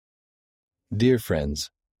Dear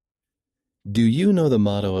friends, do you know the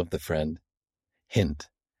motto of the Friend? Hint,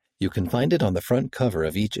 you can find it on the front cover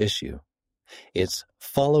of each issue. It's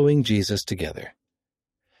Following Jesus Together.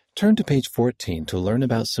 Turn to page 14 to learn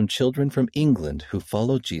about some children from England who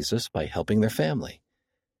followed Jesus by helping their family.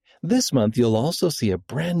 This month, you'll also see a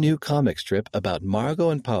brand new comic strip about Margot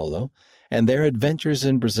and Paolo and their adventures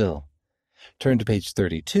in Brazil. Turn to page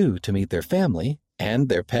 32 to meet their family and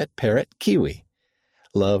their pet parrot, Kiwi.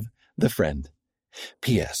 Love, The Friend.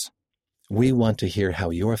 P.S. We want to hear how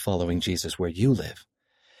you're following Jesus where you live.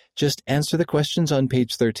 Just answer the questions on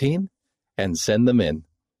page 13 and send them in.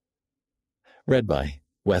 Read by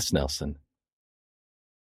Wes Nelson.